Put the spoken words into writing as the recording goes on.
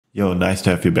Yo, nice to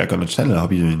have you back on the channel. I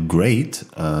hope you're doing great.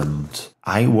 And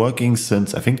I'm working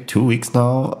since I think 2 weeks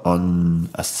now on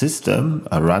a system,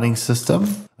 a running system,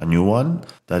 a new one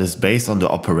that is based on the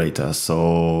operator.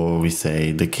 So we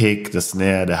say the kick, the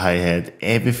snare, the hi-hat,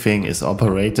 everything is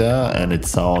operator and it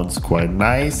sounds quite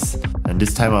nice. And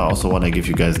this time I also want to give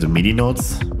you guys the MIDI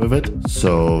notes with it.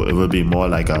 So it will be more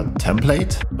like a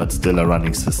template, but still a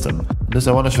running system. This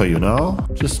I want to show you now,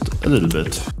 just a little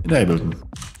bit in Ableton.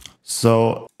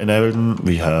 So in Ableton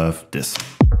we have this.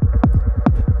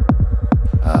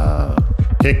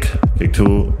 Kick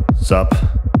 2, sub,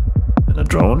 and a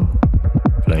drone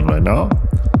playing right now.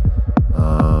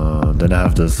 Then I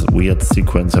have this weird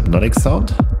sequence hypnotic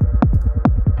sound.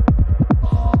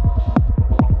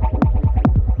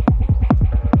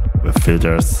 With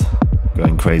filters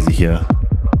going crazy here.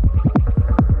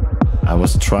 I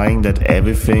was trying that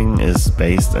everything is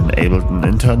based on Ableton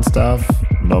intern stuff,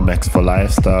 no Max for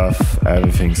Live stuff,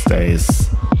 everything stays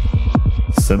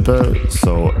simple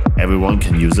so everyone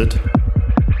can use it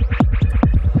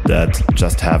that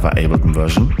just have an Ableton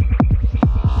version.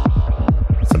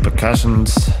 Some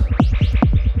percussions.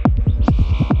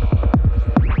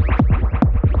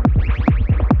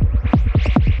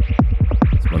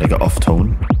 It's more like an off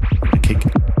tone, a kick.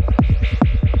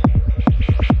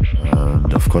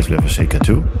 And of course we have a shaker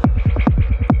too.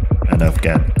 And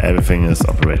again, everything is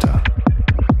operator.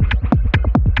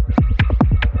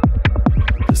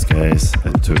 In this case,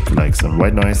 I took like some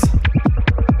white noise.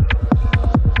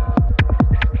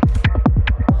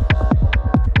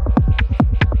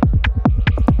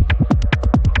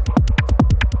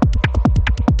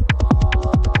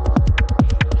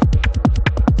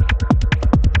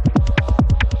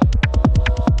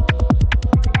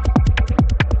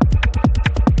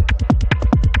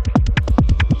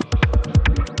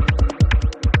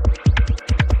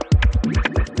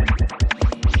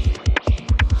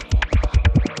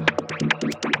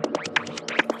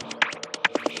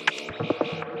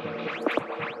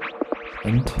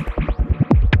 And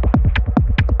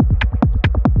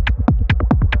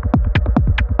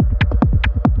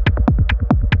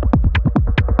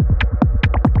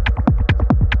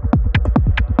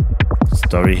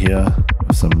story here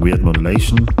with some weird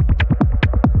modulation.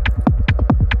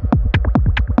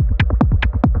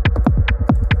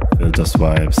 Filter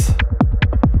swipes.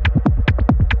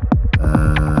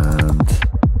 And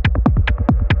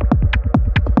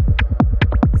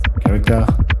character.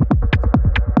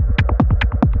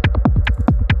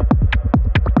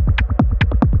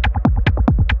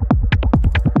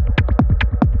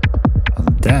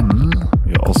 Then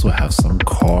we also have some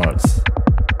chords.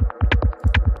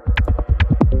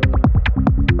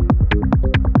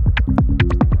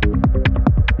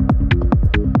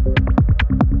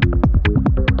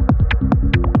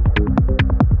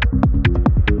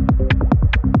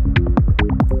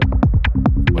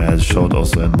 Where I showed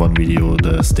also in one video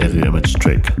the stereo image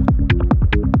trick.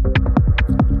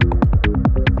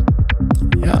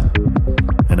 Yeah,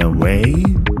 in a way,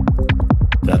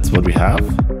 that's what we have.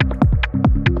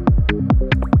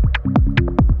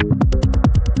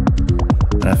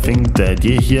 I think the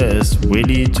idea here is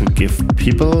really to give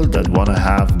people that want to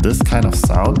have this kind of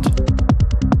sound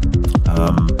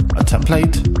a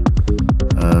template.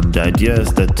 The idea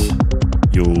is that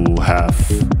you have,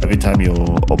 every time you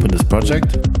open this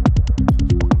project,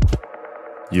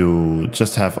 you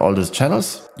just have all these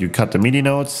channels, you cut the MIDI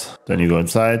notes, then you go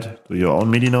inside, do your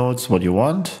own MIDI notes, what you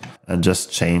want, and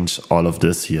just change all of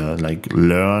this here, like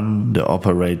learn the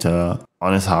operator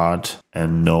on his heart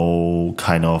and know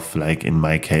kind of like in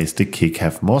my case, the kick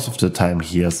have most of the time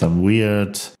here some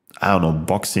weird, I don't know,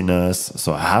 boxiness.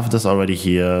 So I have this already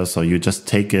here. So you just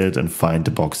take it and find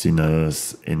the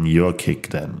boxiness in your kick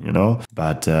then, you know,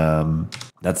 but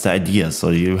that's the idea. So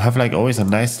you have like always a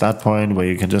nice start point where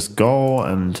you can just go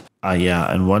and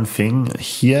yeah. And one thing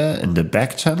here in the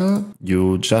back channel,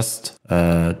 you just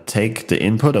take the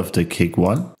input of the kick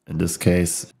one in this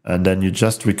case, and then you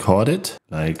just record it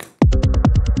like.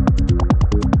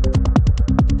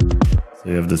 So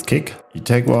you have this kick, you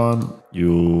take one,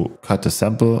 you cut the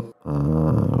sample,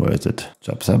 where is it?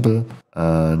 Chop sample,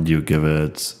 and you give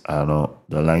it, I don't know,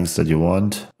 the length that you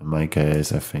want. In my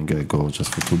case, I think I go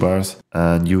just for 2 bars,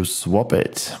 and you swap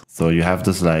it. So you have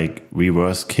this like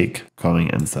reverse kick coming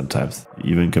in sometimes.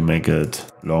 You even can make it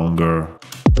longer.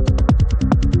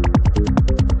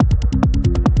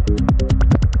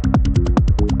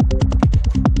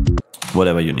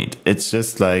 whatever you need. It's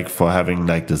just like for having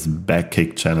like this back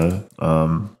kick channel.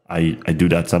 I do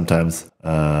that sometimes.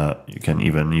 You can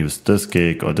even use this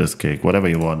kick or this kick, whatever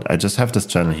you want. I just have this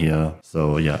channel here.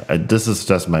 So yeah, this is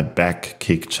just my back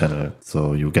kick channel.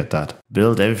 So you get that.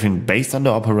 Build everything based on the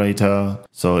operator.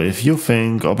 So if you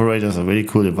think operator is a really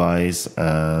cool device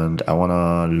and I want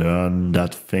to learn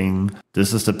that thing,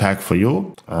 this is the pack for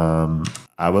you.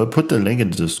 I will put the link in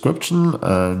the description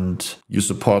and you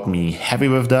support me heavy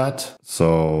with that.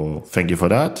 So thank you for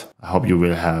that. I hope you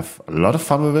will have a lot of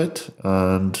fun with it.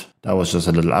 And that was just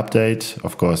a little update.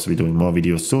 Of course, we're doing more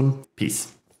videos soon.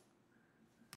 Peace.